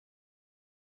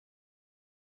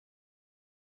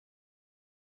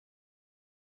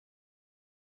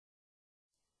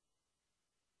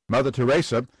Mother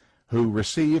Teresa, who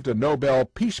received a Nobel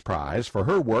Peace Prize for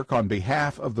her work on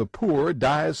behalf of the poor,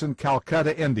 dies in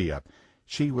Calcutta, India.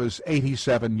 She was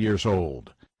 87 years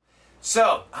old.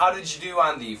 So, how did you do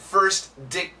on the first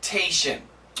dictation?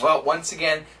 Well, once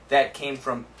again, that came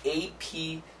from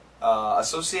AP,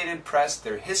 Associated Press,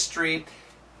 their history,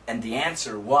 and the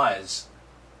answer was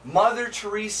Mother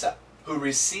Teresa, who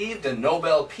received a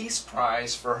Nobel Peace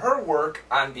Prize for her work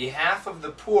on behalf of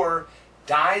the poor,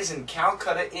 dies in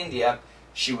Calcutta, India.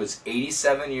 She was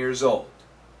 87 years old.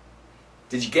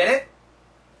 Did you get it?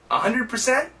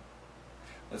 100%?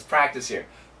 Let's practice here.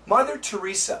 Mother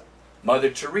Teresa,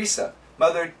 Mother Teresa,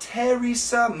 Mother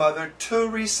Teresa, Mother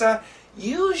Teresa.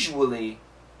 Usually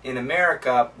in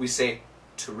America we say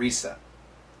Teresa.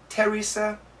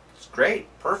 Teresa, it's great,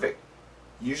 perfect.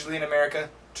 Usually in America,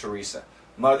 Teresa.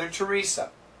 Mother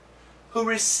Teresa, who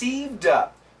received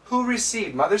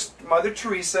Mother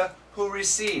Teresa, who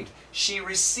received. She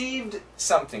received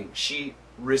something. She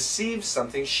received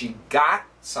something. She got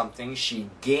something. She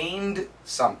gained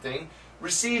something.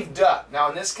 Received. Now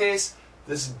in this case,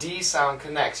 this D sound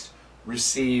connects.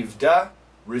 Received.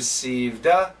 Received.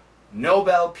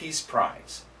 Nobel Peace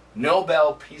Prize.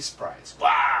 Nobel Peace Prize.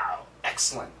 Wow!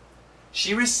 Excellent.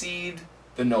 She received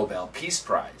the Nobel Peace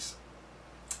Prize.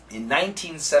 In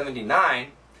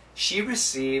 1979, she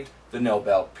received the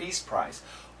Nobel Peace Prize.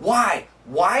 Why?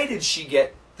 Why did she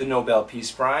get the Nobel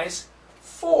Peace Prize?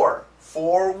 For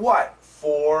what?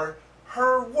 For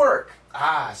her work.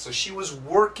 So she was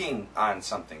working on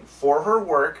something. For her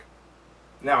work.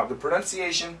 Now, the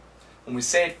pronunciation, when we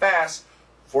say it fast,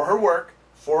 for her work,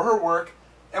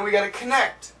 and we got to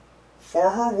connect.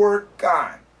 For her work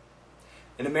on.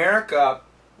 In America,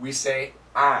 we say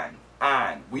on.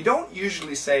 We don't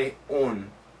usually say un.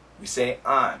 We say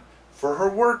on. For her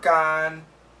work on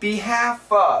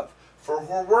behalf of. For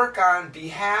her work on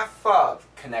behalf of.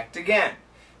 Connect again.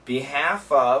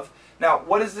 Behalf of. Now,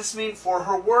 what does this mean? For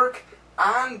her work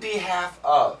on behalf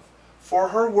of. For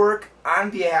her work on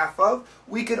behalf of.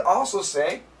 We could also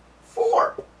say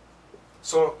for.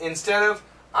 So instead of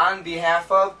on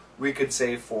behalf of, we could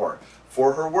say for.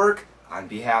 For her work on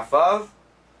behalf of.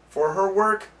 For her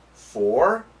work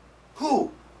for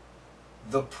who?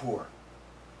 The poor.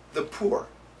 The poor.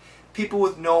 People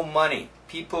with no money.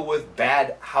 People with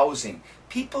bad housing.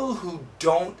 People who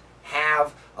don't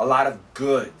have a lot of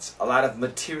goods, a lot of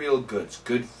material goods.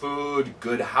 Good food,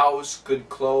 good house, good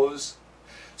clothes.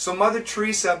 So Mother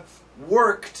Teresa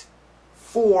worked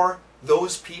for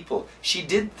those people. She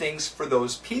did things for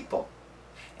those people.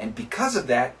 And because of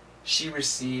that, she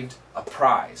received a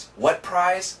prize. What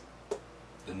prize?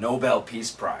 The Nobel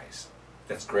Peace Prize.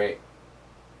 That's great.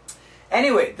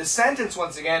 Anyway, the sentence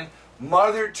once again,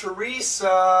 Mother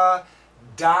Teresa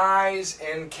dies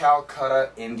in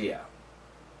Calcutta, India.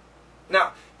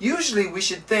 Now, usually we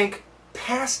should think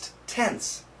past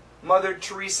tense. Mother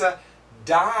Teresa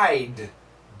died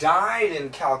in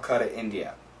Calcutta,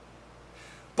 India.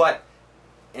 But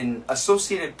in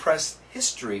Associated Press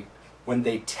history, when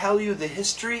they tell you the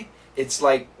history, it's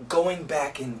like going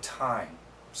back in time.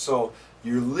 So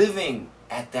you're living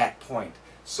at that point.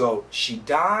 So she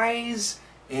dies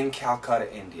in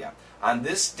Calcutta, India. On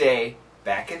this day,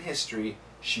 back in history,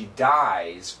 she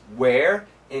dies where?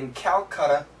 In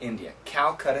Calcutta, India.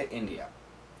 Calcutta, India.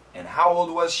 And how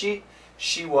old was she?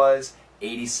 She was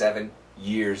 87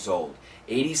 years old.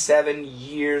 87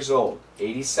 years old.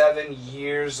 87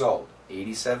 years old.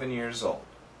 87 years old.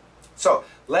 So,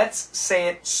 let's say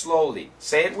it slowly.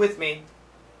 Say it with me.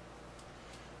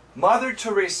 Mother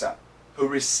Teresa, who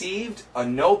received a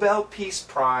Nobel Peace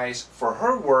Prize for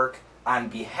her work on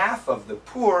behalf of the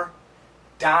poor,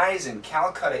 dies in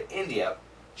Calcutta, India.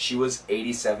 She was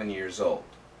 87 years old.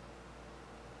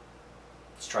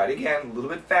 Let's try it again, a little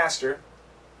bit faster.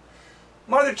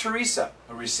 Mother Teresa,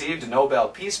 who received a Nobel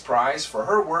Peace Prize for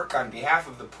her work on behalf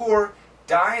of the poor,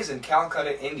 dies in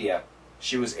Calcutta, India.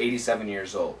 She was 87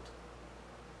 years old.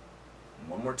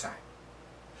 One more time.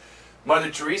 Mother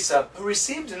Teresa, who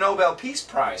received a Nobel Peace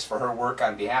Prize for her work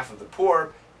on behalf of the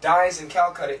poor, dies in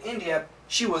Calcutta, India.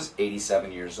 She was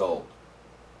 87 years old.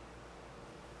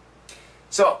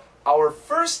 So, our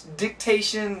first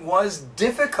dictation was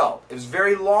difficult. It was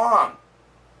very long.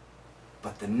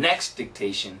 But the next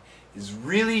dictation is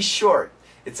really short.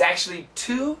 It's actually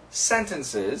 2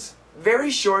 sentences,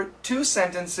 very short, 2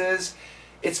 sentences.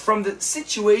 It's from the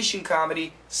situation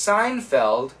comedy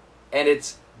Seinfeld, and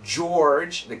it's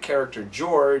George, the character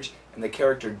George, and the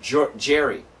character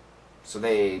Jerry. So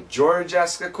George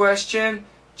asks a question,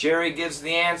 Jerry gives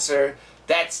the answer.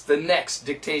 That's the next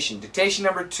dictation. Dictation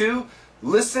number 2,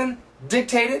 listen,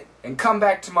 dictate it, and come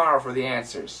back tomorrow for the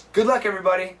answers. Good luck,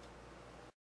 everybody.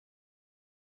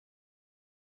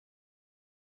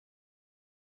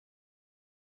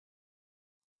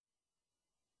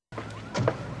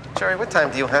 Jerry, what time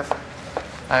do you have?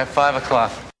 I have 5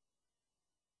 o'clock.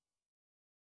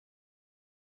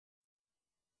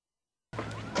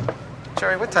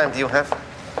 Jerry, what time do you have?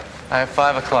 I have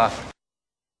 5 o'clock.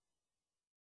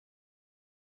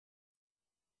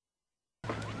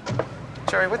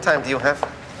 Jerry, what time do you have?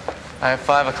 I have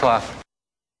 5 o'clock.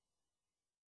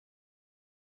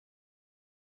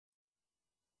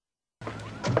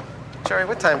 Jerry,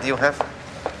 what time do you have?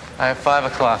 I have 5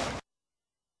 o'clock.